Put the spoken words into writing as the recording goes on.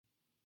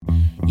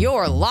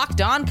You're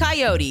Locked On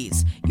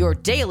Coyotes, your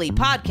daily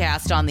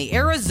podcast on the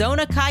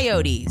Arizona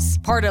Coyotes,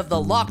 part of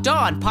the Locked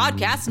On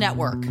Podcast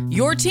Network,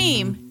 your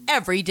team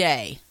every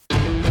day.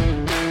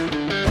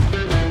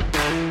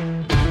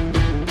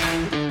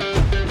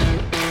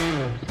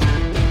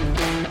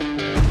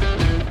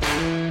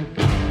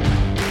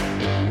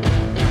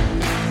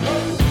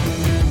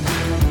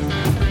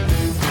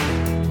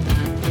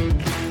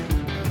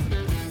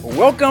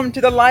 Welcome to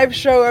the live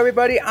show,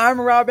 everybody.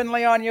 I'm Robin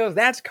Leonios.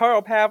 That's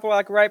Carl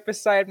Pavlak right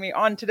beside me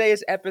on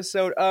today's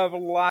episode of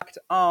Locked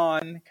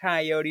On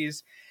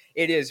Coyotes.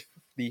 It is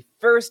the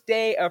first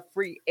day of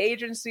free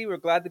agency. We're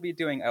glad to be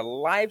doing a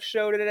live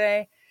show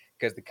today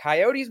because the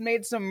Coyotes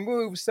made some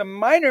moves, some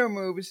minor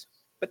moves,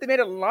 but they made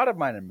a lot of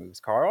minor moves,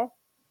 Carl.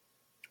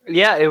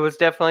 Yeah, it was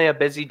definitely a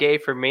busy day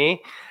for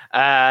me.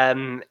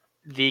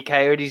 The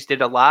Coyotes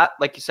did a lot,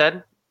 like you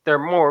said. They're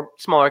more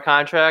smaller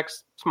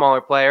contracts, smaller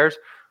players.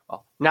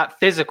 Well, not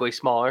physically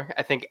smaller.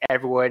 I think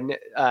everyone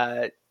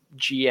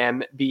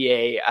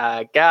GMBA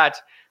got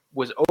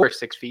was over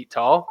 6 feet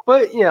tall,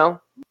 but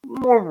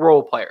more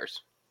role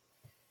players.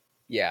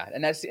 Yeah,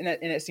 and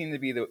it seemed to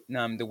be the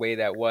way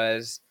that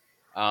was.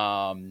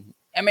 I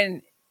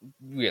mean,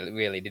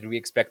 really, did we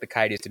expect the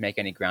Coyotes to make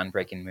any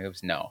groundbreaking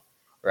moves? No,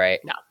 right?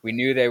 No. We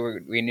knew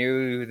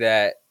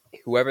that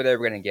whoever they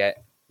were going to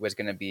get was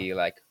going to be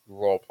like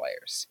role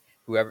players.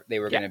 Whoever they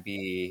were going to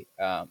be,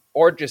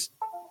 or just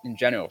in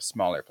general,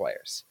 smaller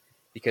players,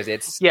 because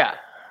that's the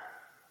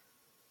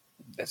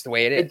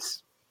way it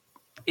is.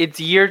 It's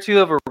year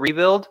two of a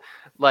rebuild.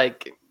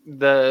 Like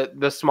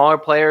the smaller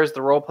players,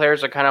 the role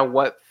players are kind of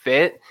what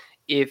fit.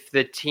 If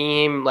the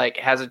team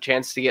has a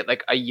chance to get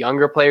a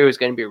younger player who's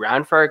going to be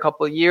around for a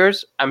couple of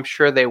years, I'm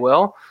sure they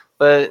will.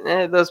 But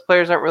those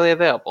players aren't really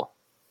available.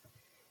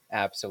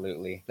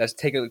 Absolutely. Let's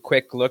take a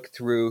quick look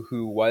through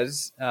who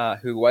was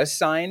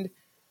signed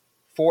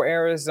for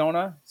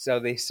Arizona. So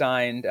they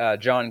signed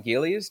John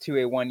Gillies to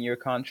a 1-year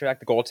contract,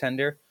 the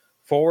goaltender.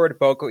 Forward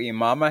Boko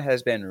Imama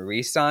has been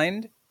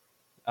re-signed.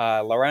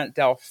 Laurent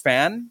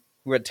Dauphin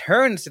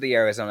returns to the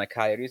Arizona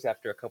Coyotes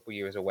after a couple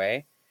years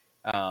away.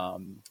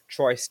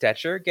 Troy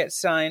Stecher gets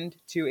signed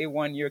to a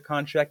 1-year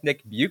contract.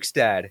 Nick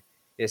Bjugstad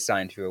is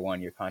signed to a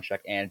 1-year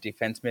contract. And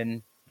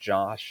defenseman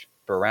Josh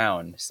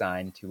Brown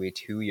signed to a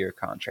 2-year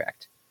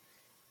contract.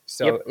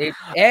 So,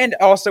 and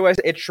also as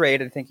a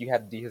trade, I think you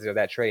have the details of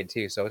that trade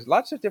too. So,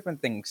 lots of different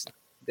things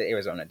that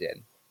Arizona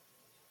did.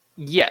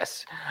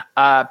 Yes.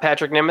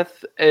 Patrick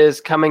Nemeth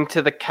is coming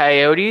to the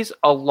Coyotes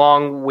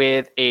along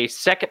with a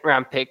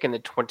second-round pick in the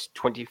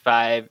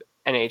 2025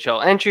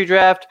 NHL entry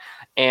draft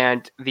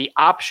and the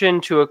option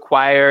to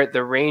acquire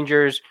the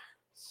Rangers'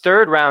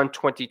 third-round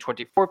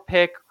 2024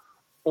 pick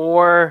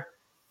or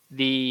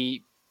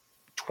the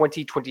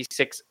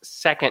 2026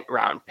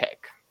 second-round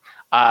pick.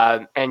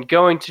 And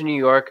going to New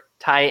York,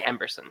 Ty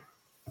Emberson.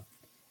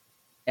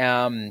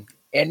 And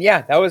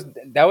yeah, that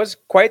was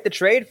quite the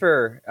trade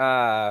for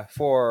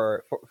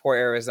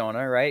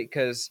Arizona, right?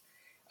 Because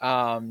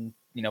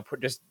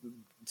just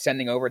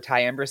sending over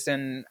Ty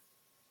Emberson,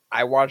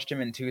 I watched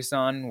him in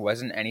Tucson,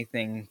 wasn't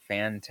anything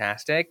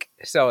fantastic.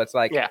 So it's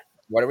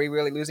what are we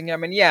really losing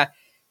him? And yeah,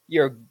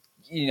 you're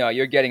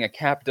getting a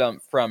cap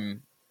dump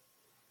from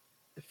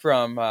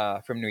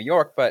New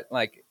York, but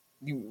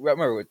you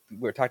remember we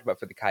were talking about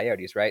for the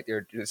Coyotes, right?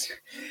 They're just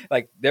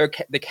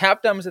the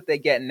cap dumps that they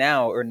get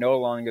now are no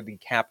longer the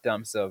cap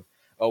dumps of,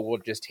 we'll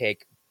just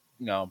take,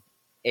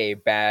 a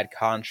bad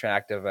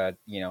contract of a,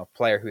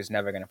 player who's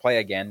never going to play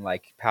again,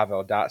 like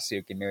Pavel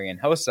Datsyuk and Marian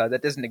Hossa.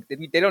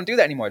 They don't do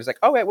that anymore. It's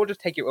we'll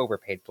just take your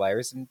overpaid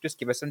players and just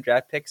give us some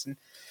draft picks. And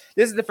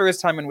this is the first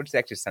time in which they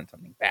actually sent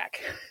something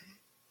back.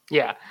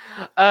 Yeah.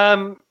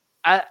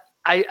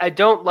 I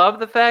don't love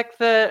the fact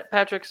that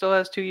Patrick still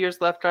has 2 years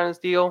left on his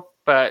deal,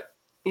 but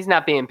he's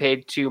not being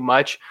paid too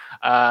much.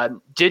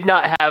 Did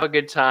not have a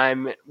good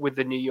time with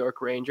the New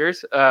York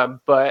Rangers,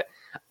 but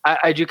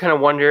I do kind of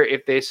wonder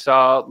if they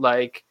saw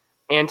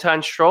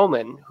Anton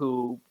Stroman,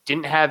 who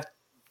didn't have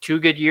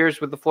 2 good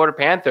years with the Florida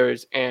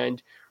Panthers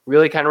and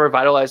really kind of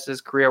revitalized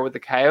his career with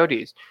the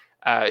Coyotes.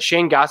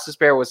 Shane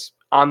Gostisbehere was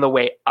on the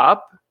way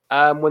up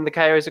when the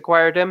Coyotes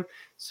acquired him,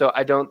 so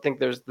I don't think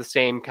there's the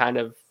same kind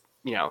of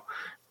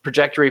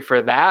trajectory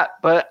for that,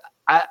 but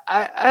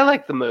I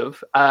like the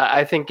move.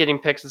 I think getting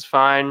picks is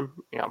fine.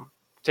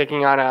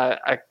 Taking on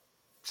a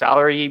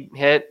salary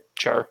hit,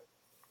 sure.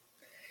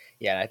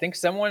 Yeah, I think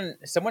someone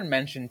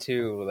mentioned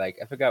too. I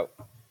forgot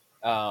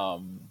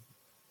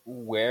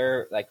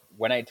where.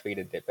 When I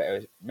tweeted it, but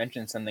I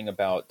mentioned something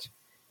about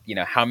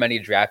how many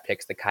draft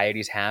picks the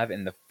Coyotes have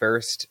in the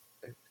first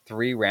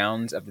 3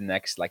 rounds of the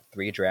next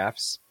 3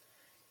 drafts,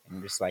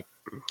 and just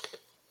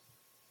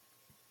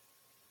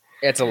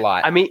it's a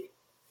lot. I mean,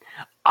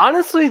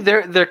 honestly,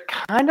 they're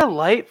kind of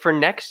light for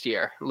next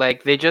year.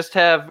 They just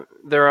have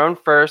their own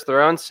first,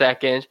 their own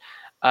second,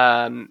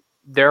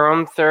 their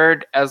own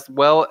third, as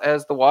well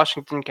as the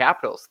Washington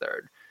Capitals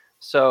third.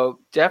 So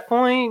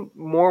definitely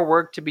more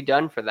work to be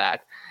done for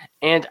that.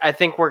 And I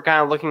think we're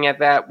kind of looking at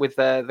that with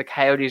the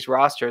Coyotes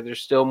roster.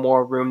 There's still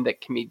more room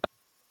that can be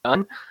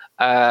done.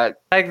 The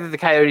fact that the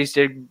Coyotes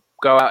did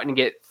go out and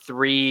get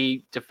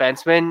 3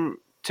 defensemen,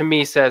 to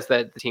me, says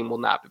that the team will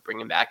not be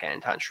bringing back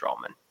Anton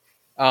Stralman.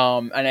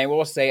 And I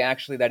will say,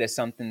 actually, that is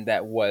something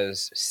that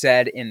was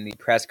said in the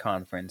press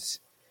conference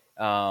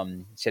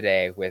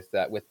today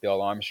with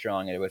Bill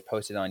Armstrong, and it was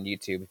posted on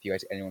YouTube.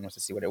 If anyone wants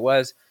to see what it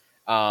was,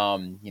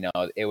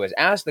 it was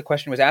asked. The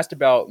question was asked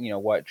about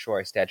what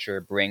Troy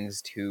Stecher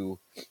brings to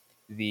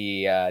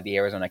the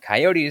Arizona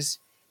Coyotes,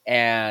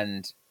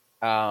 and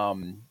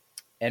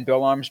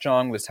Bill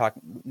Armstrong was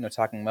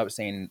talking about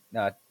saying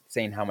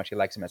how much he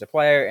likes him as a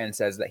player, and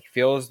says that he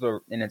feels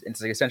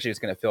it's essentially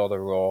just going to fill the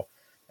role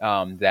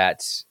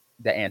that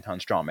Anton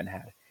Stralman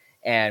had.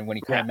 And when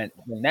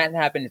when that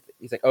happened,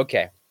 he's like,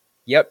 okay,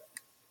 yep,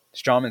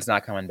 Stralman's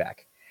not coming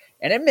back.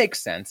 And it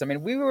makes sense. I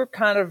mean, we were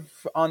kind of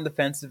on the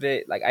fence of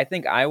it. Like, I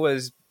think I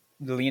was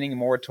leaning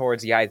more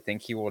towards, I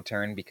think he will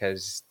return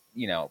because,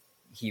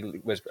 he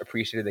was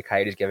appreciated the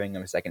Coyotes giving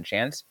him a second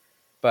chance.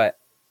 But,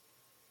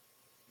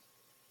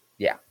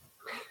 yeah.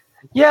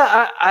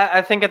 Yeah,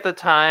 I think at the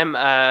time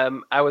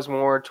I was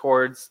more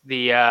towards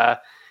the, I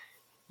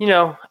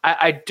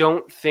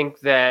don't think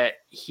that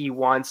he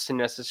wants to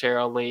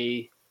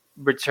necessarily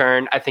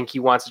return. I think he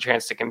wants a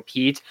chance to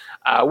compete.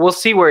 We'll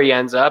see where he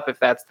ends up if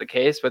that's the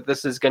case, but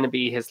this is going to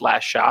be his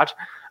last shot.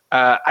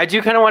 I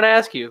do kind of want to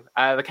ask you,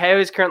 the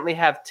Coyotes currently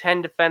have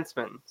 10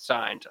 defensemen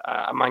signed.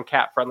 I'm on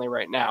Cap Friendly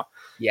right now.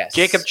 Yes.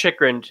 Jacob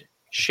Chikrin,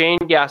 Shane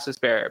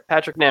Gostisbehere,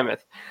 Patrick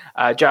Nemeth,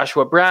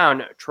 Joshua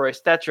Brown, Troy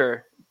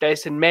Stecher,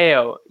 Dyson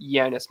Mayo,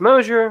 Janis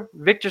Mosier,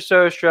 Victor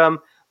Soderstrom,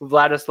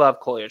 Vladislav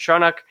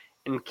Kolyachonok,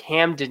 and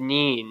Cam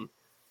Dineen.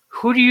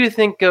 Who do you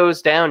think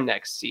goes down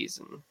next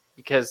season?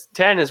 Because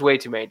 10 is way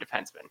too many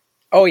defensemen.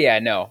 Oh, yeah,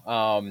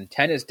 no.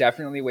 10 is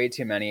definitely way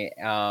too many.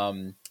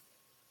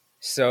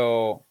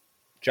 So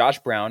Josh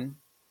Brown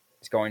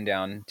is going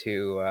down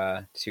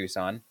to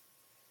Tucson.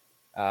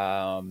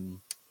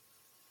 Trying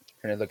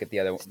to look at some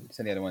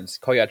of the other ones.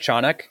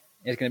 Kolyachonok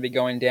is going to be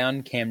going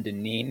down. Cam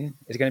Dineen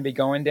is going to be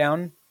going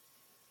down.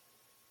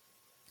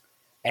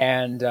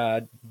 And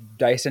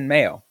Dyson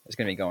Mayo is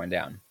going to be going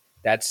down.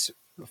 That's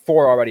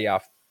 4 already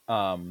off.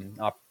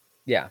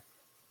 Yeah.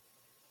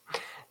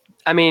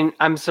 I mean,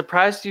 I'm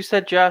surprised you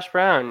said Josh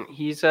Brown.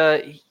 He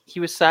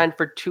was signed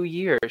for 2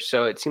 years,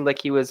 so it seemed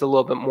like he was a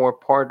little bit more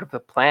part of the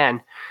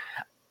plan.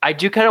 I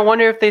do kind of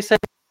wonder if they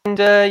sent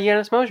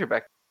Janis Mosier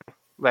back.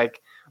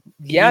 Like,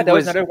 yeah, that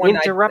was another one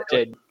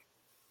interrupted.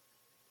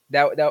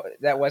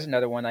 That was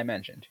another one I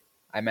mentioned.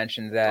 I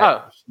mentioned that.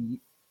 Oh.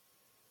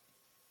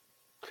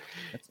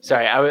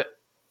 Sorry,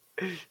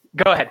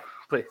 go ahead,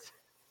 please.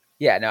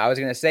 Yeah, no, I was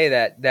going to say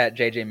that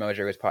JJ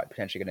Mosier was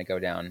potentially going to go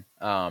down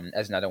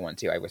as another one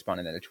too. I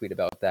responded in a tweet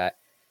about that,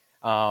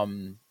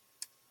 and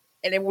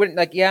it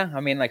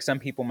wouldn't some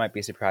people might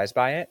be surprised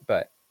by it,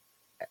 but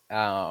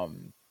no,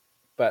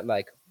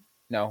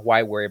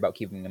 why worry about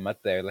keeping them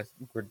up there? The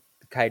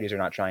Coyotes are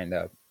not trying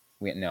to,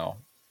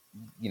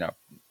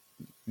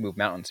 move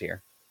mountains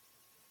here.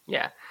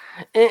 Yeah,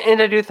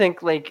 and I do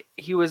think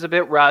he was a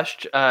bit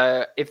rushed.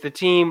 If the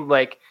team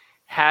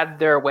had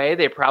their way,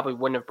 they probably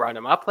wouldn't have brought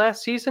him up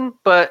last season,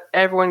 but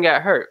everyone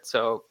got hurt,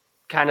 so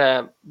kind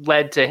of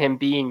led to him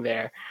being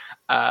there.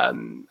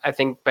 I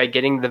think by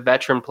getting the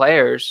veteran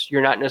players,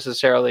 you're not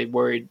necessarily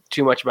worried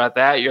too much about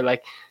that. You're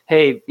like,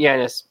 hey,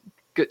 Janis,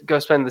 go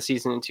spend the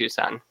season in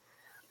Tucson.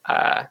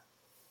 And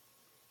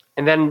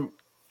then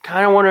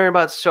kind of wondering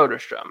about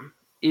Soderstrom.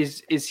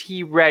 Is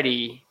he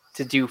ready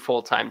to do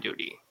full-time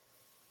duty?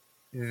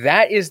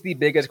 That is the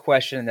biggest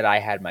question that I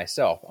had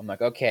myself. I'm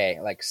like, okay,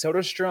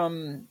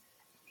 Soderstrom,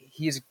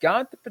 he's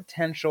got the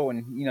potential,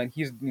 and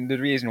he's the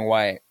reason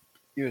why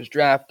he was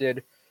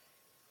drafted.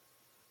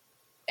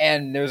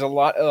 And there's a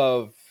lot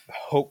of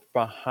hope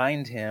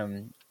behind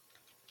him.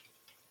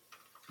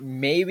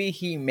 Maybe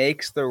he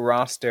makes the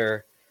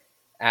roster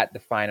at the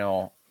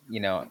final,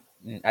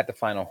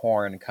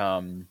 horn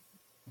come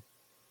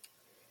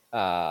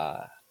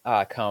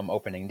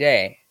opening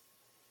day.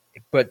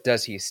 But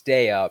does he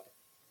stay up?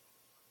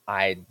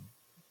 I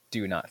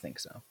do not think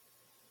so.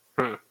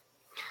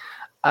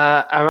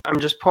 I'm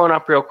just pulling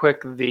up real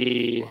quick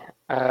the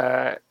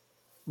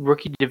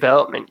rookie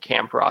development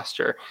camp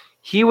roster.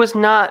 He was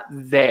not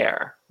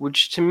there,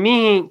 which to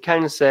me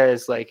kind of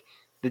says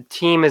the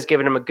team has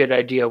given him a good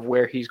idea of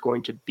where he's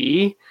going to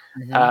be.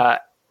 Mm-hmm.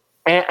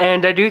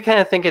 And I do kind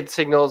of think it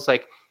signals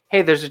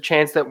hey, there's a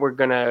chance that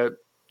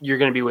you're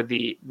gonna be with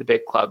the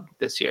big club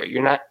this year.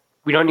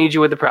 We don't need you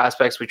with the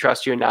prospects. We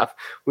trust you enough.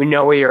 We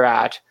know where you're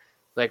at.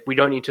 We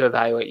don't need to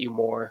evaluate you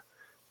more.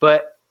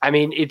 But, I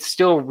mean, it's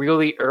still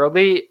really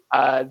early.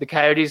 The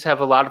Coyotes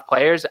have a lot of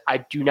players. I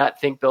do not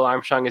think Bill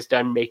Armstrong is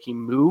done making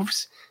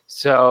moves.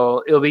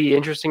 So it'll be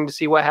interesting to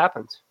see what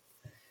happens.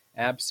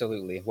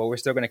 Absolutely. Well, we're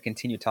still going to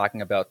continue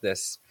talking about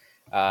this.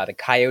 The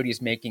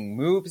Coyotes making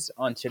moves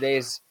on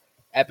today's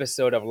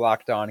episode of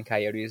Locked On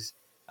Coyotes.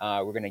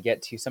 We're going to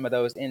get to some of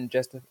those in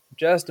just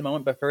a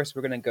moment. But first,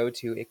 we're going to go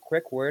to a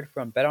quick word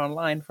from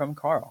BetOnline from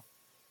Carl.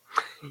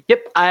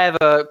 Yep, I have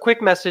a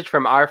quick message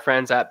from our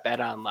friends at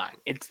BetOnline.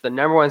 It's the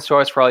number one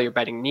source for all your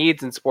betting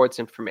needs and sports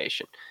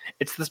information.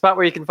 It's the spot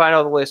where you can find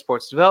all the latest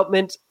sports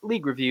development,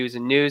 league reviews,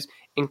 and news,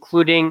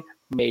 including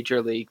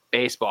Major League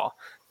Baseball.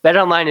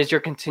 BetOnline is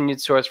your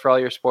continued source for all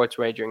your sports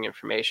wagering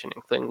information,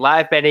 including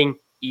live betting,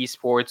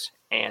 esports,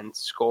 and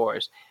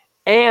scores.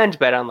 And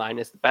BetOnline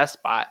is the best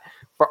spot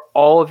for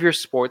all of your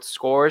sports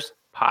scores,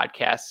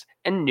 podcasts,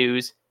 and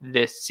news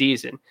this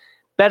season.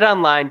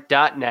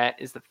 BetOnline.net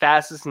is the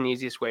fastest and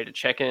easiest way to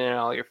check in on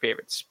all your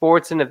favorite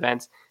sports and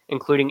events,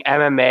 including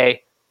MMA,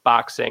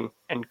 boxing,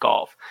 and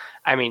golf.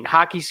 I mean,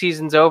 hockey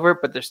season's over,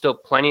 but there's still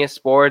plenty of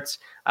sports.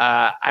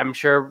 I'm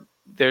sure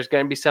there's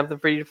going to be something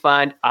for you to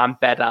find on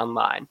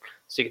BetOnline.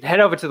 So you can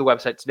head over to the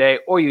website today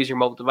or use your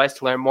mobile device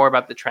to learn more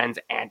about the trends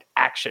and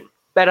action.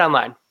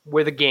 BetOnline,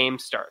 where the game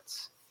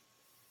starts.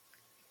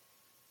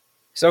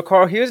 So,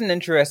 Carl, here's an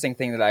interesting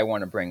thing that I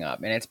want to bring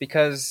up, and it's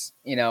because,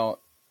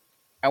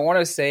 I want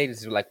to say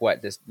this is like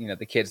what this,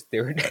 the kid's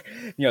third,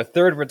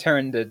 third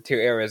return to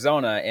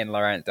Arizona in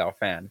Laurent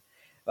Dauphin.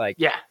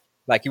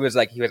 He was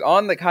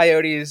on the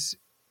Coyotes,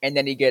 and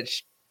then he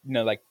gets,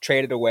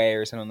 traded away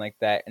or something like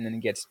that, and then he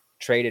gets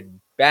traded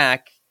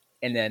back,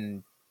 and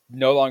then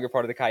no longer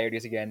part of the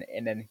Coyotes again,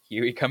 and then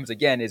here he comes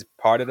again, is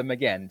part of them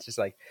again. It's just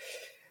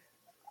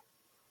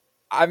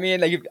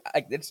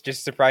it's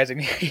just surprising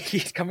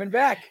he's coming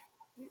back.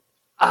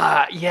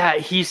 Yeah,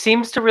 he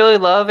seems to really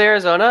love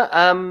Arizona,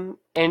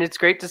 and it's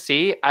great to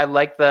see. I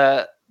like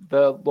the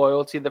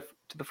loyalty to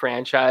the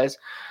franchise.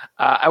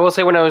 I will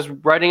say, when I was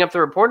writing up the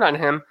report on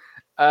him,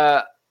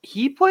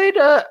 he played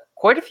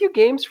quite a few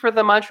games for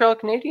the Montreal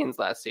Canadiens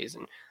last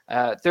season.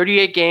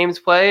 38 games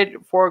played,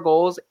 4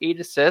 goals,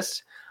 8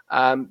 assists.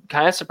 Kind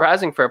of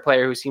surprising for a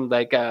player who seemed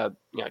like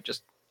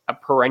just a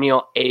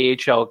perennial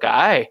AHL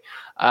guy.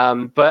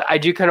 But I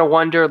do kind of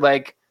wonder,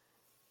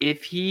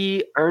 if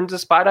he earns a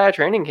spot at a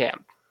training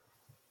camp.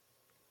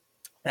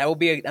 That will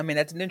be,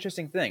 that's an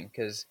interesting thing,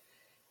 because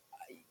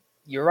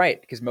you're right,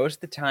 because most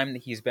of the time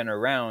that he's been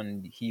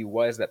around, he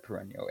was that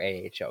perennial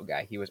AHL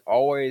guy. He was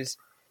always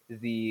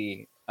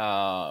the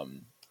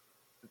term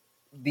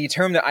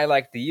that I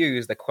like to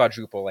use, the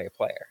quadruple A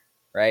player,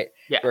 right?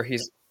 Yeah. Where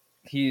he's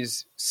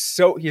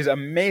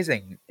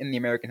amazing in the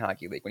American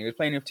Hockey League. When he was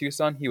playing with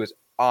Tucson, he was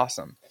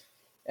awesome.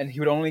 And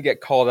he would only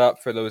get called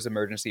up for those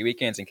emergency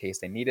weekends in case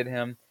they needed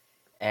him.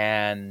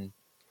 And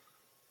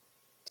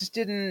just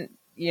didn't,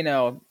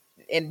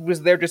 and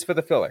was there just for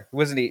the filler.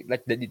 Wasn't he,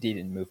 he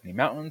didn't move any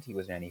mountains, he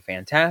wasn't any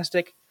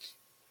fantastic,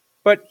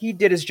 but he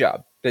did his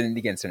job, then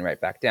he gets sent right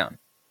back down.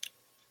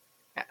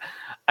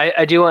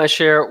 I do want to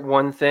share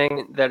one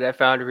thing that I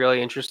found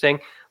really interesting.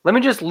 Let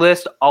me just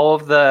list all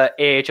of the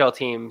AHL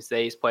teams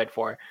that he's played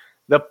for.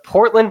 The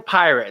Portland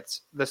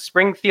Pirates, the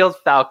Springfield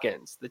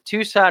Falcons, the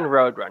Tucson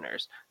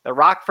Roadrunners, the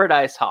Rockford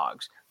Ice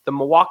Hogs, the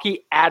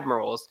Milwaukee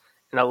Admirals,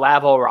 and the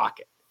Laval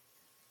Rocket.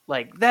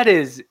 That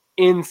is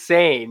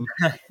insane.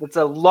 It's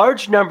a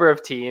large number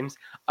of teams.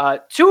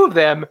 2 of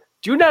them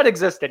do not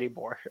exist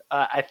anymore,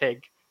 I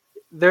think.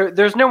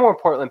 There's no more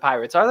Portland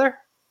Pirates, are there?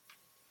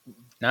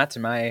 Not to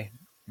my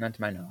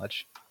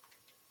knowledge.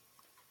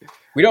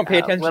 We don't pay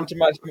attention to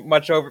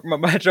much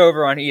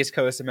over on East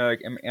Coast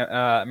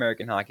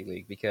American Hockey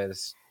League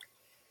because,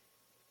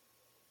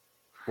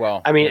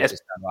 there's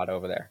just not a lot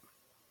over there.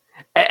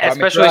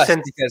 Especially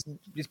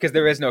because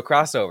there is no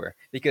crossover.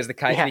 Because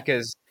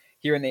because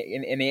here in the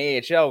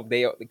AHL,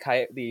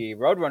 the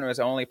Roadrunners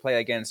only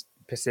play against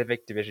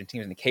Pacific Division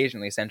teams and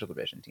occasionally Central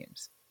Division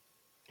teams.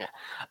 Yeah,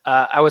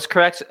 I was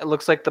correct. It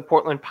looks like the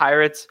Portland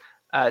Pirates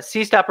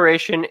ceased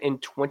operation in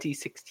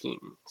 2016.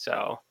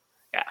 So,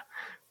 yeah,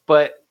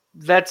 but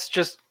that's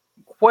just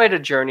quite a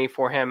journey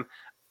for him.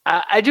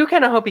 I do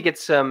kind of hope he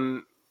gets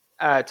some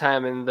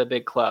time in the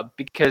big club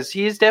because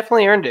he's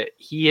definitely earned it.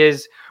 He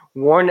has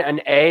worn an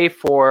A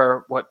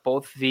for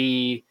both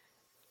the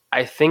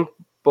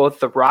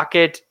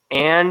Rocket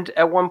and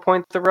at one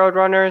point the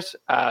Roadrunners.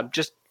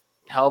 Just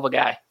hell of a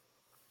guy.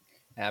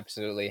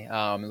 Absolutely.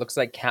 It looks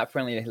like Cap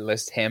Friendly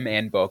lists him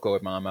and Boko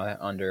Imama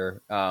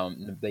under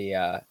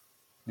the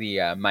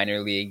minor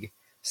league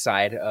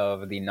side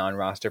of the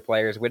non-roster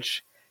players,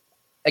 which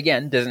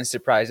again doesn't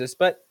surprise us,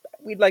 but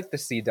we'd like to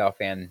see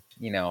Dauphin,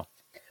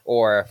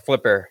 or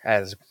Flipper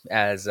as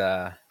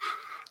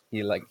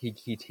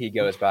he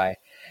goes by,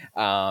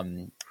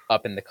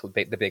 up in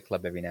the big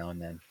club every now and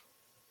then.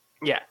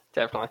 Yeah,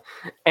 definitely.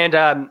 And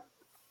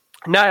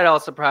not at all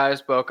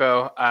surprised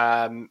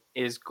Boko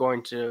is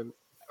going to,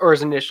 or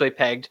is initially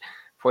pegged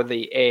for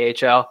the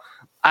AHL.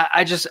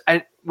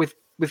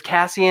 With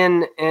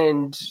Cassian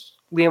and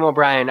Liam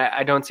O'Brien,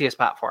 I don't see a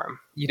spot for him.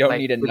 You don't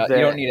need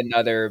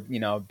another,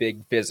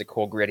 big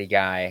physical gritty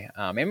guy.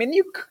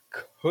 You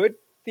could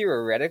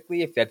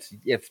theoretically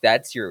if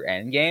that's your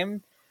end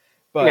game,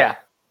 but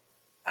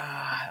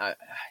yeah,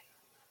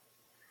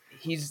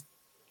 he's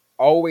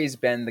always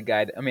been the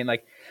guy.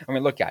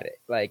 Look at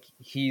it.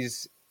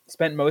 He's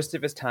spent most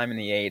of his time in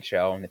the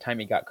AHL, and the time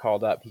he got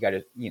called up, he got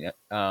it. It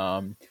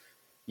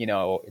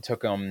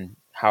took him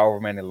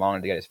however many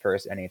long to get his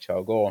first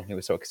NHL goal, and he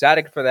was so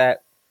ecstatic for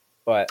that.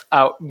 But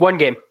one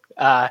game.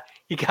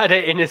 He got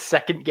it in his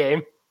second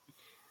game.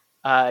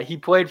 He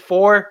played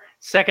 4,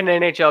 second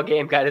NHL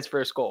game, got his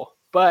first goal.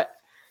 But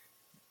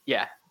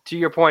yeah, to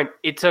your point,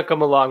 it took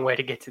him a long way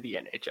to get to the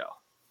NHL.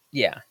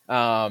 yeah,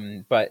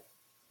 but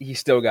he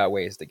still got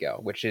ways to go,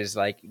 which is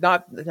like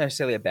not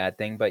necessarily a bad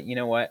thing. But you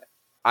know what?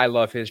 I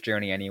love his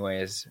journey,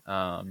 anyways.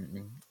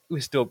 It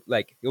was still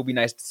like it'll be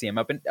nice to see him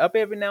up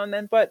every now and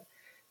then, but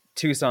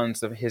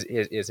Tucson's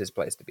is his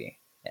place to be,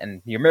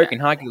 and the American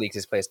Hockey League's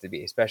his place to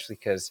be, especially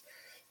because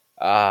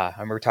I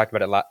remember we talked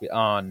about it a lot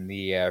on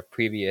the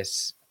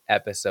previous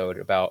episode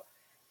about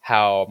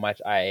how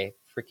much I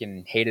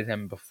freaking hated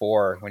him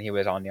before when he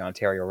was on the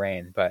Ontario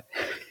Reign, but.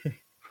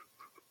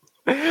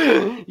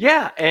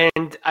 Yeah,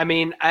 and I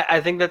mean, I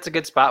think that's a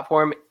good spot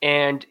for him.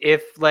 And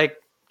if like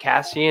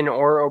Cassian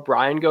or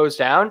O'Brien goes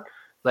down,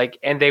 like,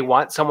 and they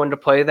want someone to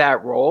play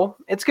that role,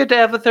 it's good to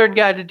have a third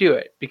guy to do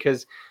it,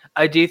 because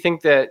I do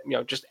think that,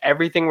 just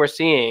everything we're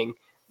seeing,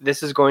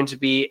 this is going to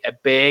be a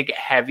big,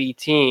 heavy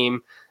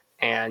team.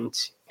 And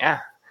yeah,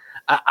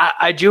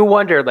 I do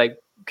wonder, like,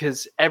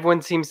 because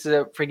everyone seems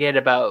to forget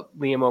about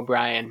Liam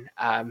O'Brien.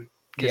 And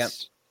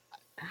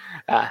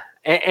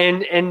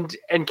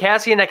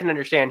Cassian, I can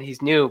understand,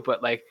 he's new,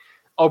 but like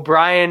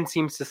O'Brien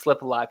seems to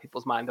slip a lot of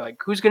people's mind. They're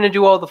like, who's going to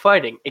do all the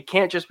fighting? It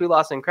can't just be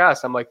Lawson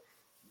Crouse. I'm like,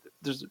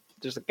 there's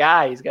a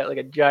guy. He's got like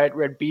a giant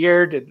red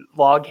beard and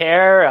long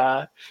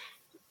hair.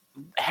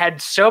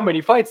 Had so many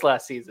fights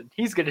last season.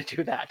 He's going to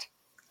do that.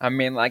 I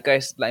mean,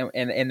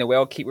 and the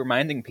whale keep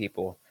reminding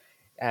people,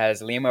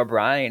 as Liam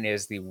O'Brien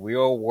is the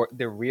real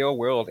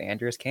world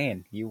Andrews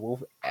Kane. You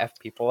will F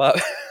people up.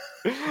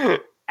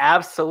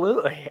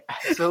 Absolutely.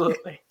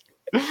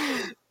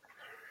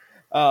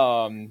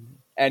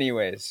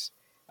 Anyways,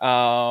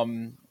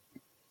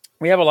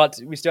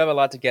 we still have a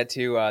lot to get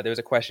to. There's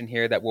a question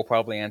here that we'll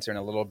probably answer in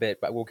a little bit,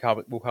 but we'll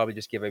probably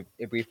just give a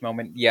brief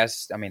moment.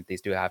 Yes, I mean,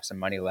 these do have some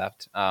money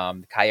left.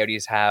 The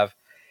Coyotes have,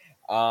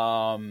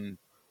 they're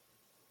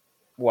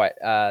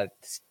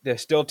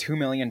still $2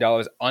 million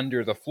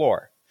under the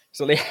floor,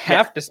 so they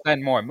have to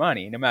spend more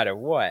money no matter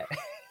what.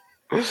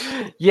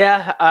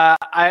 Yeah,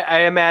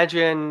 I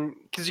imagine,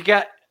 because you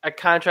got a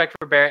contract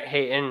for Barrett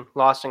Hayton,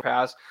 Lawson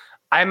Crouse.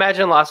 I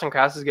imagine Lawson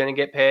Crouse is going to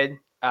get paid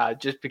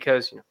just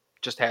because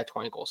just had a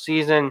 20-goal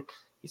season.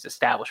 He's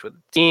established with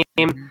the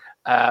team.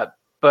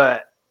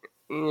 But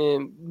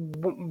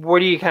where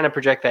do you kind of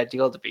project that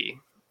deal to be?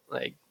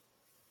 Like,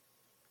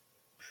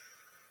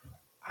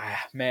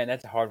 man,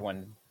 that's a hard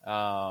one.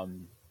 I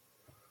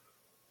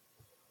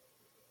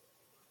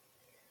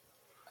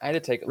had to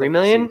take a look. $3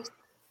 million?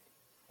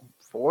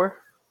 4?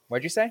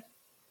 What'd you say?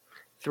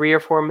 3 or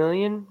 4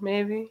 million,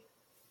 maybe.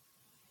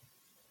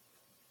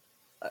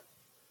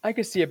 I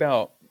could see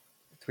about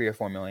 3 or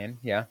 4 million.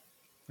 Yeah,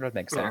 that would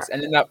make sense. Yeah.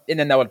 And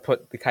then that would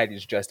put the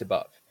Coyotes just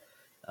above.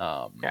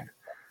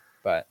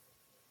 But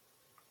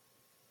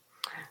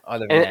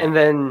other than and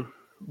then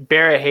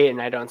Barrett Hayton,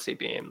 I don't see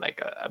being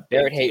like a big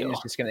Barrett Hayton deal.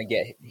 is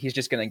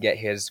just gonna get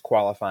his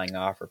qualifying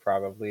offer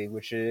probably,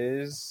 which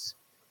it's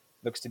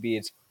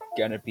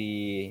gonna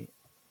be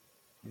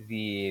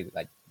the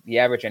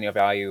average annual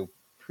value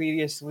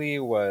previously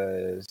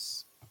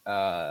was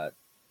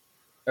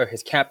or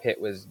his cap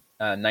hit was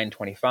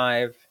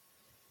 $925,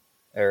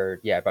 or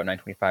about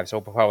 $925. So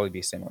it'll probably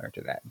be similar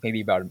to that,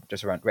 maybe about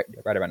just right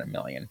around $1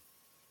 million.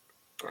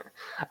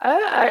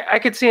 I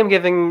could see him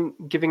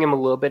giving him a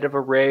little bit of a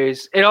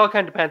raise. It all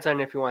kind of depends on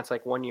if he wants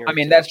like 1 year. I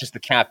mean, that's just the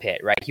cap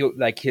hit, right? He'll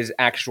his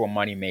actual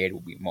money made will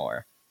be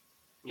more.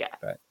 Yeah,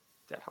 but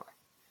definitely.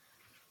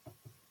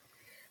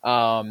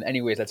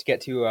 Anyways, let's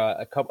get to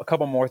a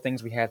couple more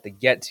things we have to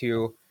get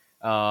to.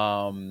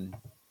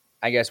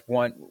 I guess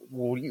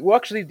we'll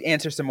actually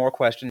answer some more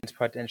questions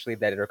potentially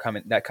that are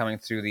coming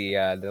through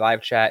the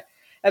live chat,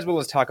 as well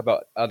as talk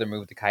about other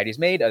moves the Coyotes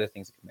made, other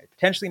things that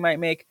potentially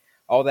might make.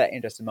 All that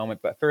in just a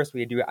moment. But first,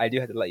 I do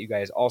have to let you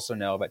guys also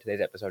know that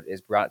today's episode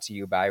is brought to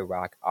you by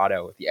Rock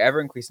Auto. With the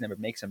ever-increasing number of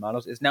makes and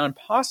models, it's now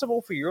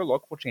impossible for your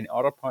local chain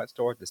auto parts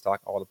store to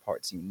stock all the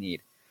parts you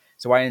need.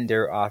 So why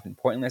endure often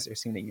pointless or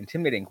seemingly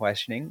intimidating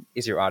questioning?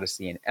 Is your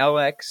Odyssey an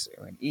LX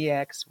or an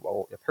EX?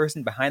 Well, the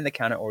person behind the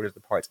counter orders the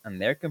parts on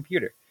their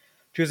computer,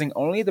 choosing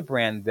only the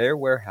brand their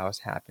warehouse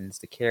happens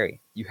to carry.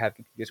 You have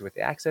computers with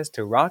access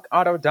to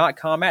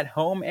rockauto.com at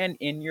home and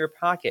in your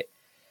pocket.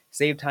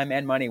 Save time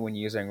and money when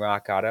using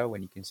Rock Auto,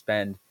 when you can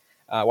spend,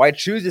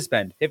 choose to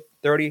spend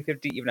 30,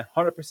 50, even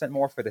 100%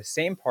 more for the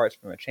same parts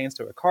from a chain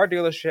store or car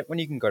dealership when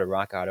you can go to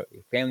Rock Auto,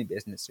 a family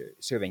business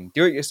serving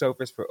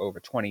do-it-yourselfers for over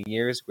 20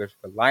 years with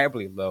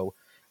reliably low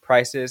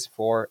prices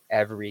for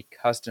every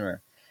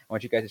customer. I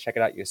want you guys to check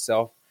it out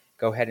yourself.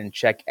 Go ahead and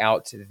check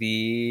out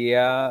the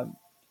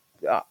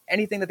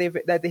anything that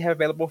they have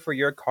available for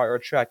your car or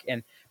truck,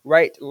 and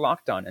write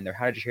Locked On in their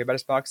How Did You Hear About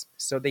Us box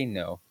so they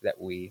know that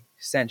we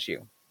sent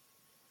you.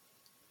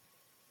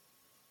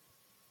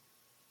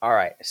 All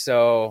right,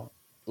 so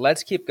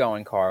let's keep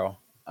going,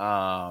 Carl.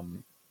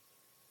 On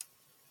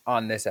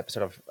this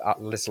episode of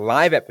this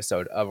live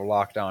episode of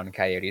Locked On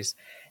Coyotes,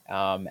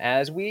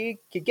 as we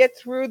could get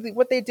through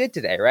what they did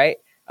today, right?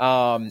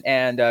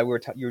 And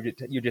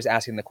you're just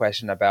asking the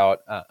question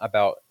about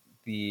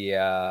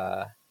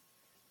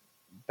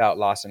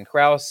Lawson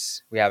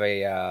Krause. We have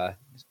a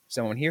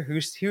someone here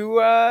who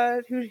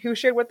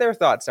shared what their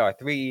thoughts are.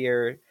 3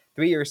 year,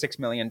 $6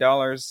 million,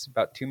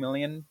 about $2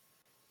 million.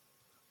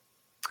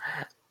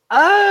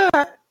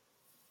 I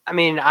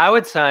mean, I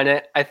would sign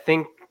it. I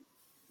think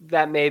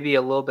that may be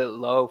a little bit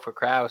low for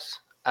Krause.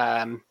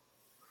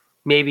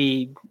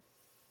 Maybe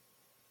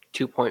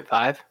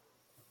 2.5,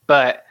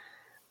 but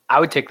I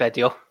would take that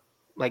deal.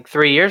 Like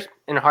 3 years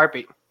in a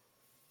heartbeat.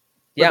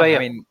 Yeah, I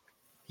mean,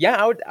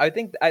 yeah, I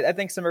think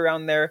somewhere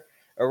around there,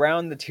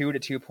 around the 2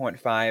 to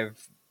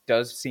 2.5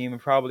 does seem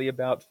probably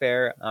about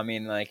fair. I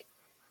mean, like,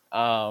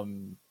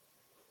 I'm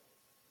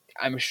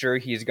sure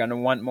he's gonna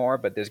want more,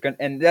 but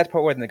and that's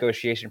part of what the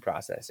negotiation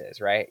process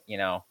is, right? You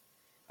know,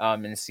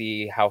 and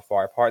see how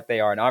far apart they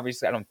are. And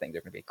obviously, I don't think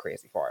they're gonna be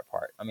crazy far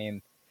apart. I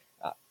mean,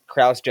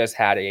 Krause just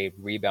had a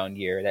rebound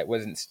year that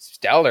wasn't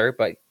stellar,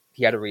 but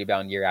he had a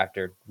rebound year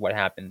after what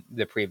happened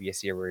the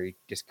previous year where he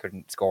just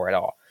couldn't score at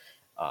all.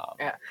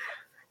 Yeah.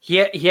 He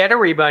had a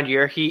rebound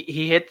year.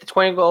 He hit the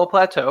 20-goal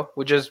plateau,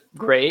 which is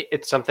great.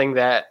 It's something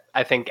that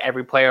I think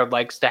every player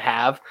likes to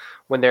have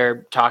when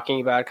they're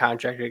talking about a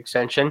contract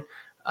extension.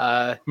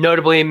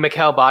 Notably,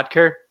 Mikhail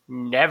Bodker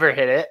never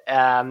hit it.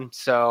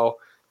 So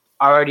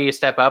already a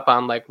step up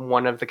on like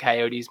one of the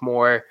Coyotes'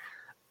 more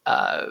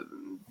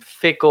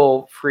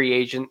fickle free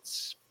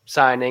agents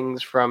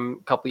signings from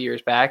a couple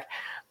years back.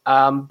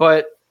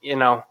 But, you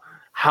know,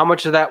 how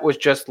much of that was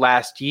just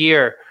last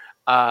year?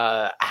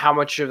 How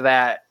much of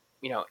that,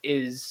 you know,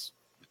 is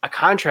a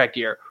contract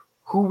year?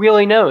 Who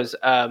really knows?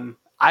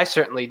 I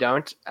certainly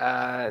don't.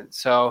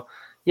 So,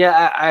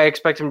 yeah, I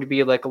expect him to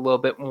be like a little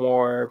bit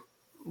more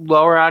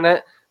lower on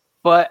it.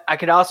 But I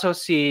could also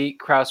see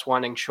Krause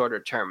wanting shorter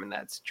term in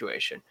that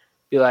situation.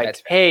 Be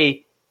like,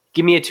 hey,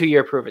 give me a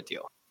 2-year prove-it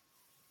deal.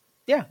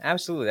 Yeah,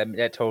 absolutely.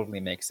 That totally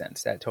makes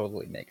sense.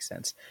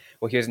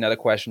 Well, here's another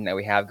question that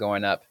we have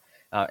going up.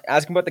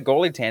 Asking about the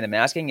goalie tandem,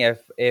 asking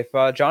if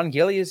John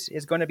Gillies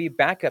is going to be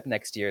back up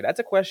next year. That's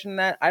a question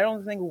that I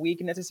don't think we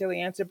can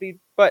necessarily answer,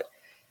 but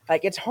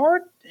like it's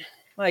hard.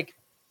 Like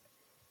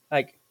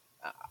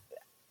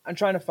I'm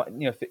trying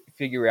to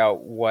figure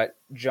out what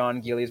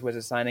John Gillies was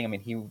assigning. I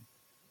mean, he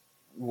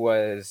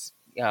was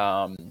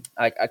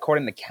like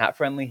according to Cap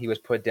Friendly, he was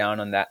put down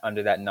on that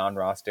under that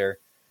non-roster.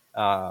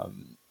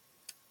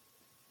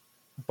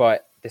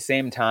 But at the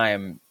same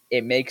time,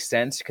 it makes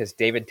sense because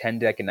David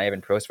Tendek and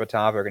Ivan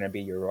Prosvetov are going to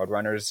be your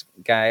Roadrunners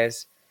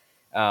guys.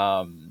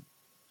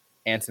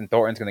 Anson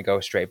Thornton's going to go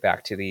straight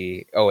back to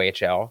the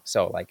OHL,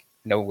 so like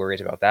no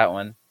worries about that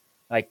one.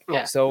 Like,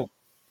 yeah. So,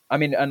 I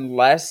mean,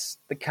 unless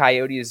the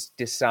Coyotes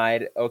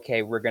decide,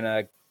 okay, we're going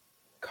to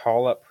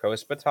call up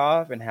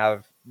Prosvetov and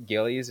have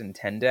Gillies and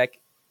Tendek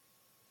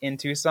in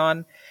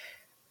Tucson,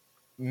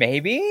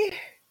 maybe.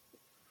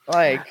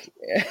 Like,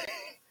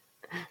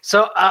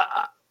 so.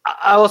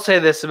 I will say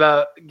this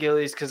about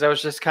Gillies because I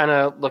was just kind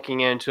of looking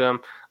into him.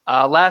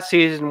 Last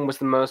season was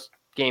the most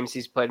games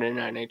he's played in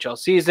an NHL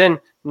season.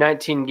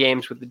 19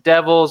 games with the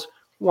Devils,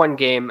 1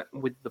 game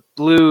with the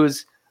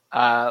Blues.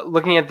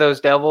 Looking at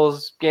those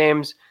Devils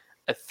games,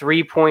 a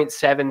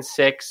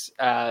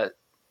 3.76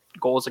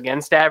 goals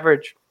against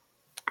average,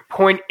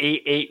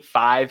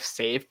 0.885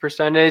 save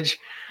percentage.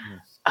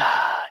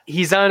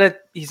 He's on a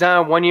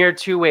 1-year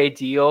 2-way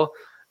deal.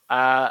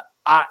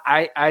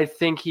 I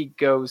think he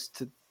goes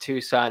to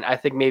Tucson. I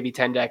think maybe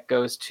Tendek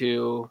goes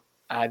to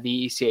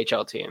the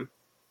ECHL team.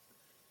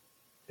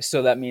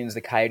 So that means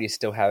the Coyotes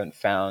still haven't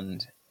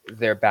found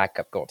their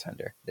backup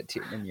goaltender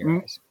in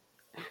your eyes.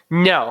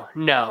 No.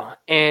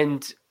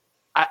 And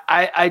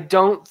I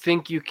don't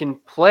think you can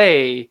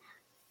play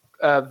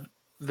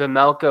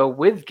Vejmelka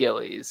with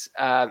Gillies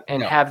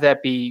and have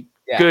that be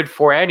good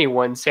for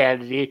anyone's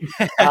sanity.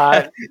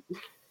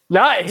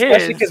 Not his.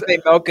 Especially because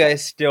Vejmelka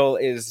still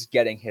is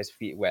getting his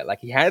feet wet. Like,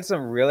 he had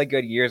some really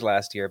good years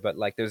last year, but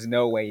like, there's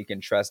no way you can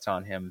trust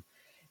on him.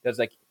 There's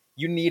like,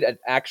 you need an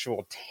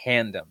actual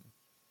tandem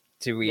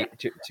to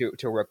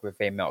work with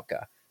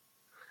Vejmelka.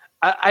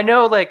 I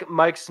know, like,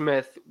 Mike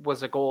Smith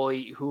was a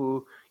goalie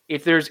who,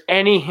 if there's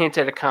any hint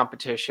at a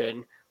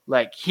competition,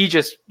 like, he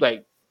just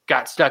like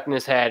got stuck in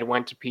his head,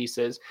 went to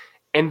pieces,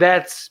 and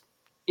that's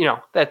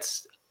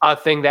a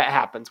thing that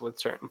happens with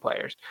certain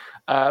players.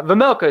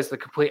 Vejmelka is the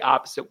complete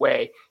opposite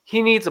way.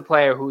 He needs a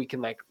player who he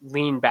can like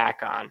lean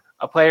back on.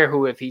 A player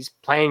who, if he's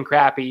playing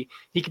crappy,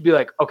 he could be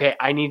like, okay,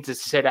 I need to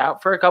sit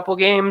out for a couple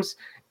games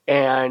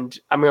and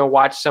I'm going to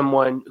watch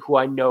someone who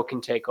I know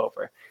can take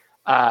over.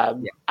 I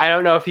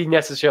don't know if he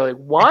necessarily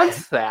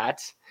wants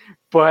that,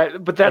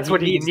 but that's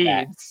what he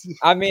needs.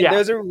 I mean,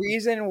 there's a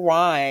reason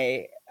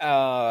why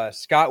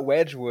Scott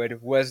Wedgwood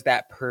was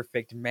that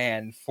perfect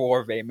man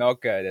for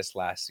Vejmelka this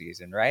last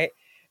season, right?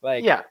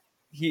 Like,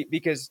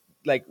 because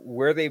like,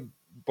 were they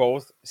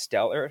both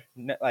stellar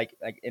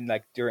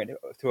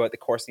throughout the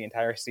course of the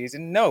entire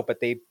season? No, but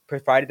they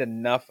provided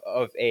enough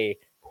of a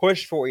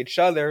push for each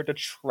other to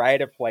try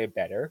to play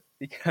better,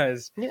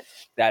 because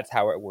that's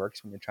how it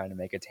works when you're trying to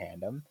make a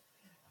tandem.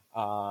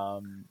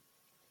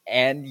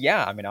 And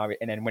yeah, I mean,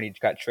 and then when he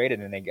got traded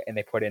and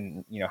they put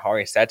in,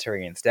 Hari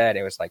Seteri instead,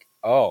 it was like,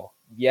 oh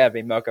yeah,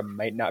 Vejmelka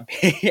might not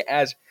be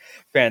as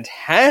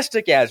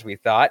fantastic as we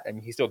thought. I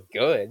mean, he's still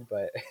good,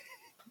 but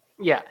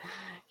yeah,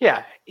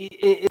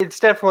 it's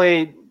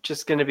definitely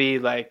just going to be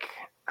like,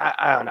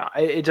 I don't know.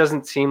 It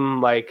doesn't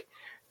seem like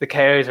the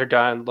Coyotes are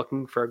done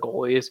looking for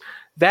goalies.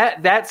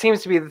 That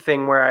seems to be the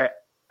thing where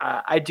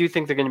I do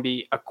think they're going to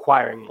be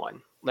acquiring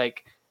one,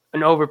 like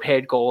an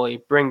overpaid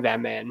goalie, bring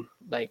them in,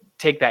 like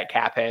take that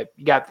cap hit.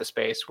 You got the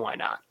space, why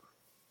not?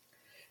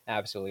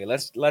 Absolutely.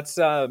 Let's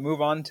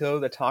move on to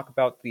the talk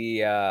about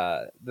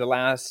the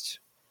last.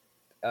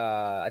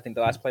 I think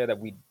the last player that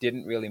we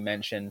didn't really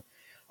mention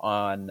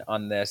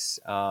on this,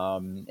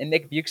 and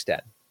Nick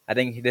Bjugstad. I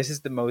think this is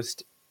the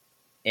most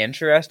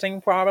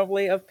interesting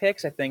probably of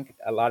picks. I think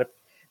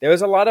there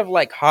was a lot of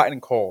like hot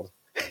and cold.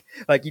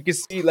 Like you can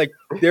see, like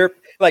they're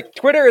like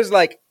Twitter is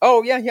like,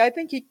 oh yeah, I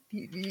think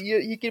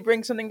he could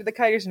bring something to the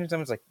Coyotes, and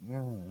someone's like,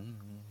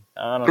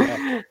 I don't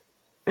know.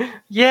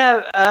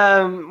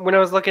 Yeah, when I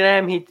was looking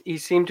at him, he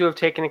seemed to have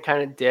taken a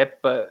kind of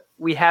dip, but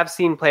we have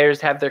seen players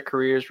have their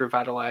careers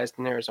revitalized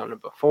in Arizona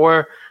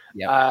before.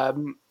 Yeah.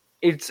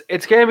 It's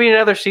going to be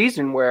another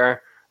season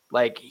where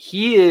like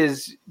he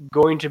is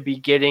going to be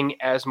getting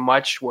as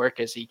much work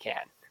as he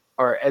can,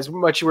 or as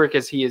much work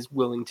as he is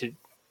willing to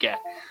get.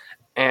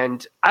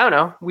 And I don't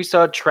know, we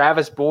saw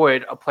Travis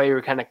Boyd, a player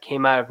who kind of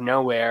came out of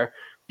nowhere,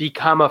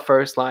 become a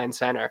first-line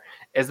center.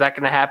 Is that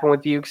going to happen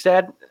with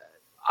Bjugstad?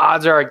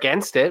 Odds are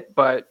against it,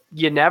 but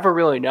you never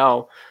really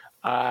know.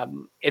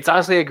 It's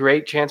honestly a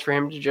great chance for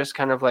him to just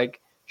kind of like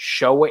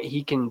show what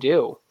he can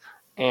do.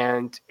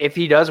 And if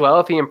he does well,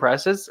 if he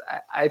impresses,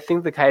 I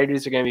think the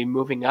Coyotes are going to be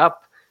moving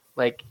up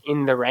like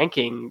in the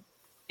ranking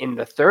in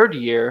the third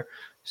year.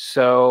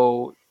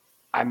 So,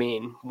 I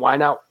mean, why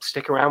not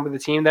stick around with the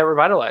team that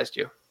revitalized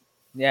you?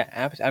 Yeah,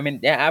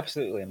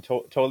 absolutely. I'm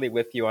totally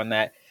with you on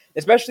that,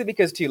 especially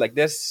because too, like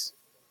this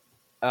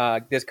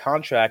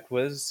contract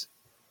was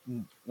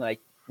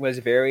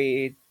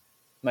very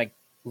like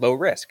low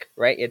risk,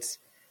 right? It's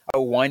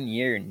a 1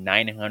 year,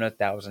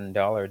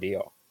 $900,000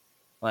 deal.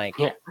 Like,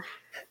 yeah,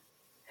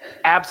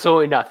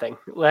 absolutely nothing.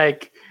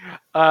 Like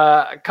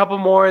a couple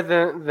more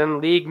than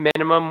league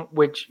minimum,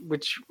 which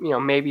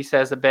maybe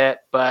says a bit,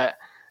 but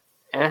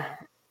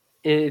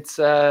it's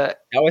that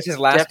was his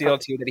last deal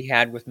too that he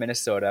had with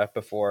Minnesota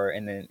before,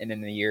 and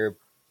in the year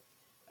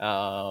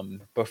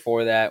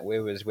before that, it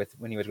was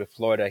when he was with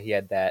Florida. He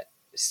had that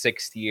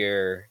 6th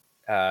year,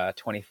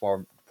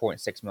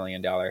 $24.6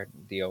 million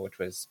deal, which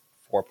was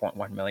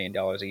 $4.1 million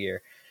a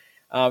year.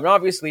 And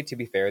obviously, to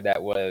be fair,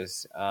 that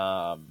was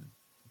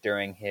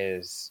during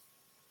his,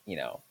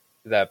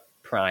 the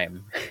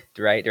prime,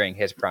 right? During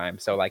his prime.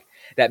 So like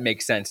that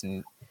makes sense.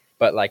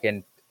 But like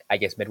I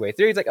guess midway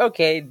through, he's like,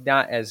 okay,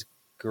 not as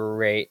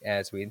great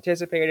as we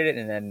anticipated it,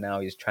 and then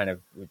now he's trying to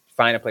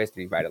find a place to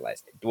be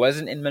revitalized. It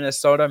wasn't in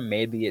Minnesota,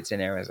 maybe it's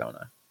in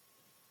Arizona.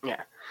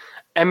 Yeah,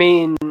 I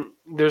mean,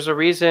 there's a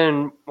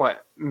reason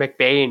what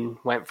McBain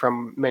went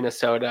from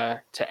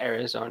Minnesota to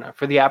Arizona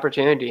for the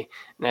opportunity,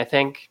 and I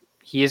think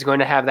he is going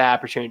to have that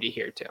opportunity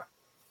here too.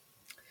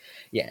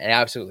 Yeah,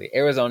 absolutely.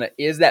 Arizona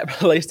is that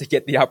place to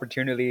get the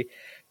opportunity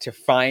to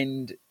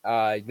find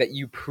that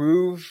you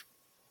prove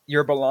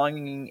your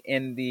belonging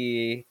in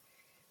the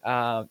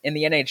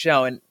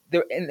NHL.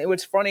 And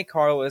what's funny,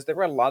 Carl, is there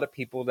were a lot of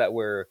people that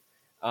were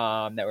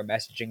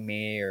messaging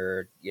me,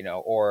 or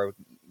or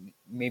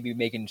maybe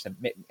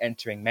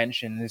entering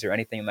mentions or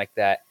anything like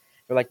that.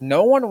 They're like,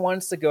 no one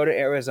wants to go to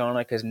Arizona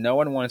because no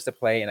one wants to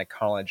play in a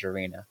college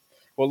arena.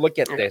 Well, look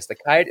at this.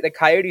 The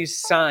Coyotes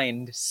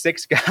signed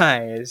 6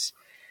 guys,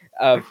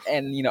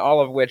 and all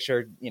of which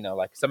are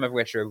like some of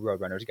which are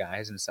Roadrunners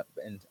guys,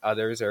 and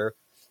others are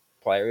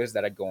players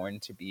that are going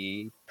to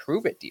be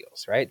prove it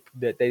deals, right?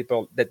 That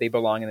they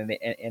belong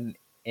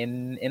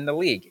in the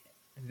league.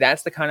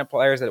 That's the kind of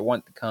players that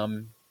want to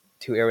come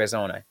to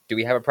Arizona. Do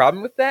we have a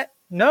problem with that?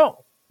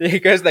 No,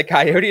 because the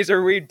Coyotes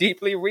are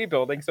deeply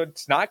rebuilding, so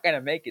it's not going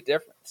to make a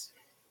difference.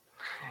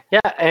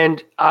 Yeah,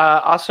 and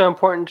also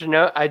important to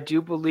note, I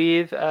do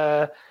believe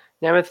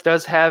Nemeth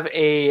does have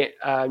a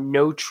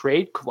no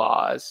trade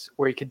clause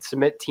where he could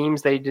submit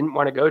teams they didn't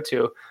want to go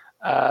to.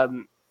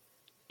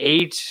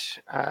 8,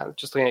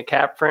 just looking at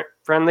cap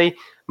friendly,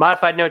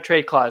 modified no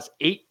trade clause,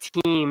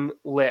 8-team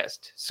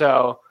list.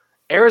 So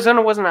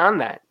Arizona wasn't on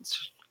that.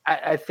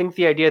 I think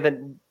the idea that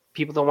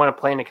people don't want to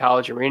play in a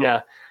college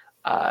arena,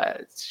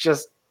 it's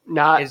just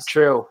not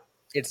true.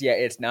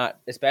 It's not,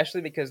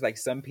 especially because like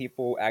some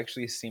people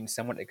actually seem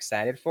somewhat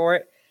excited for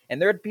it.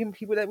 And there have been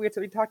people that we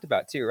talked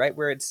about too, right?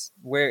 Where it's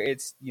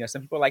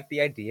some people like the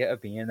idea of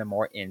being in a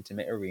more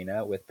intimate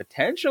arena with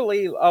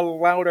potentially a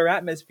louder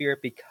atmosphere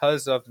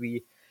because of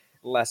the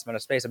less amount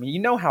of space. I mean, you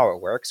know how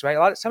it works,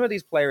 right? Some of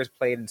these players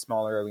played in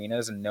smaller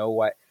arenas and know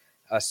what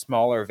a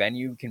smaller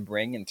venue can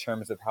bring in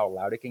terms of how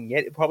loud it can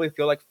get. It probably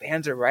feel like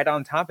fans are right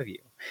on top of you.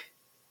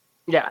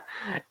 Yeah,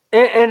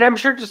 and I'm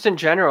sure just in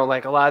general,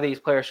 like a lot of these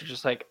players are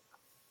just like,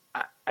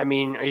 I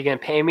mean, are you going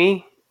to pay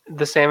me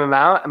the same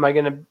amount? Am I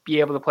going to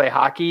be able to play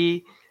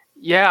hockey,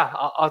 Yeah,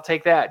 I'll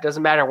take that.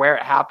 Doesn't matter where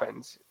it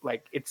happens.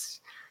 Like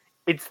it's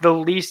the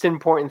least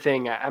important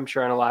thing, I'm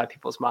sure, in a lot of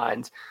people's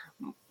minds.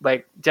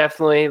 Like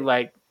definitely,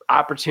 like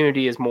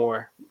opportunity is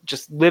more.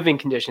 Just living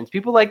conditions.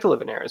 People like to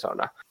live in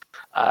Arizona.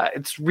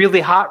 It's really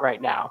hot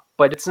right now,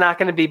 but it's not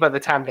going to be by the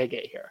time they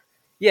get here.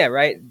 Yeah,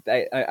 right.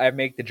 I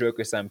make the joke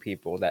with some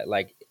people that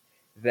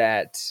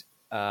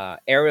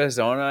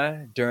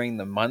Arizona during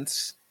the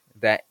months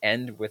that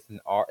end with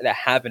an R, that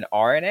have an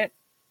R in it,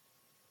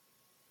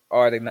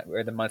 are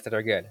the months that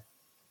are good.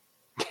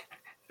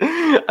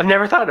 I've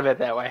never thought of it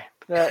that way.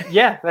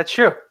 Yeah, that's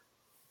true.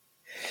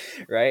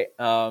 Right.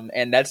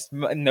 And those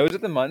are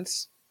the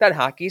months that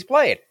hockey's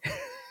played.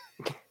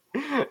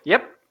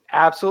 Yep,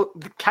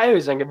 absolutely. The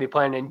Coyotes aren't going to be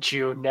playing in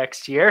June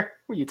next year.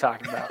 What are you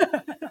talking about?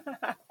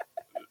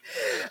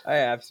 I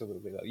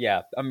absolutely love.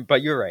 Yeah.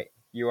 But you're right.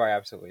 You are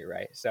absolutely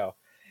right. So,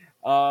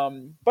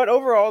 but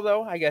overall,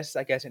 though, I guess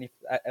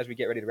as we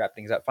get ready to wrap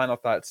things up, final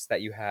thoughts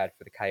that you had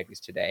for the Coyotes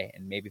today,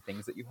 and maybe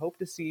things that you hope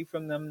to see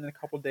from them in a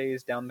couple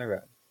days down the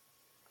road.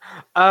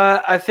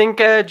 I think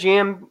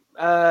GM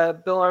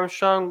Bill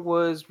Armstrong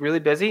was really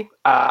busy.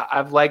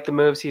 I've liked the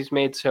moves he's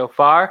made so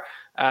far.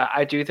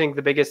 I do think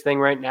the biggest thing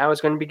right now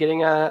is going to be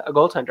getting a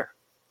goaltender.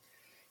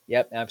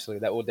 Yep,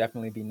 absolutely. That will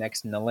definitely be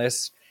next in the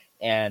list.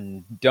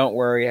 And don't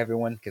worry,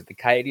 everyone, because the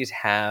Coyotes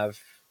have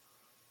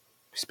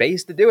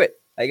space to do it.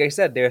 Like I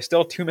said, they're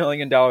still $2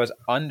 million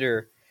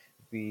under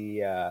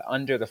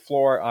the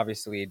floor.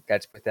 Obviously,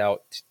 that's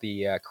without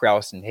the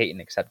Krause and Hayton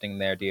accepting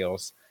their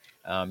deals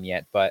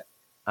yet. But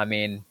I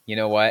mean, you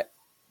know what?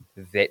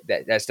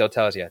 That still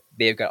tells you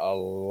they've got a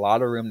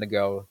lot of room to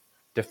go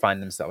to find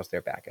themselves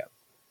their backup.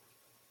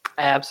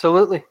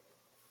 Absolutely.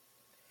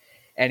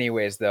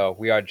 Anyways, though,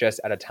 we are just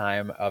out of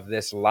time of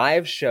this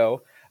live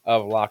show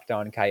of Locked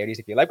On Coyotes.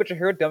 If you like what you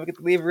heard, don't forget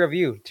to leave a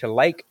review. To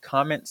like,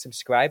 comment,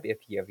 subscribe if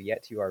you have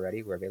yet to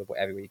already. We're available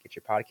everywhere you get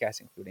your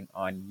podcasts, including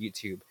on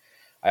YouTube.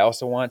 I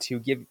also want to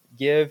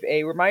give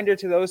a reminder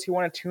to those who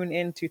want to tune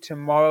in to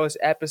tomorrow's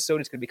episode.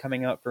 It's going to be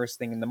coming out first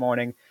thing in the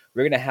morning.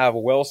 We're going to have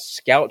Will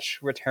Scouch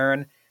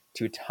return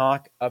to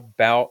talk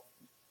about,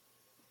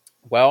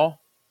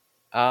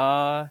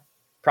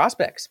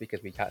 prospects,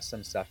 because we got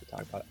some stuff to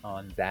talk about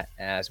on that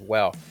as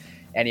well.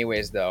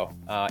 Anyways, though,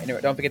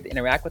 don't forget to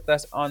interact with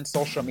us on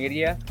social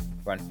media.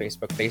 We're on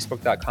Facebook,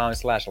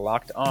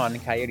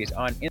 facebook.com/LockedOnCoyotes,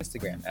 on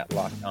Instagram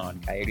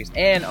 @LockedOnCoyotes,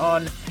 and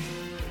on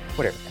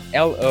Twitter,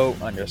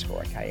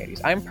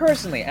 LO_Coyotes. I'm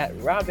personally at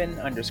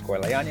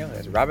Robin_Leano.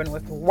 That's Robin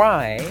with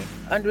Y_LEANO.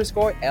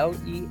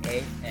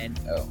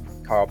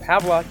 Carl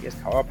Pavlock is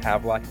Carl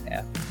Pavlock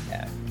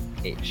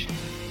FFH.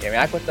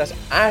 Interact with us,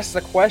 ask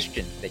the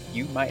question that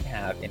you might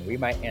have, and we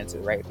might answer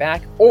right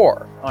back,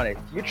 or on a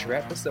future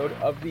episode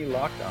of the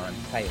Locked On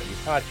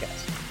Coyotes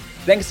podcast.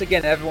 Thanks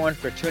again, everyone,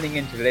 for tuning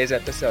in to today's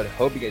episode.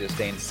 Hope you guys are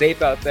staying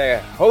safe out there.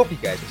 Hope you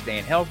guys are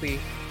staying healthy.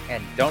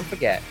 And don't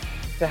forget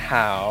to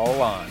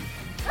howl on.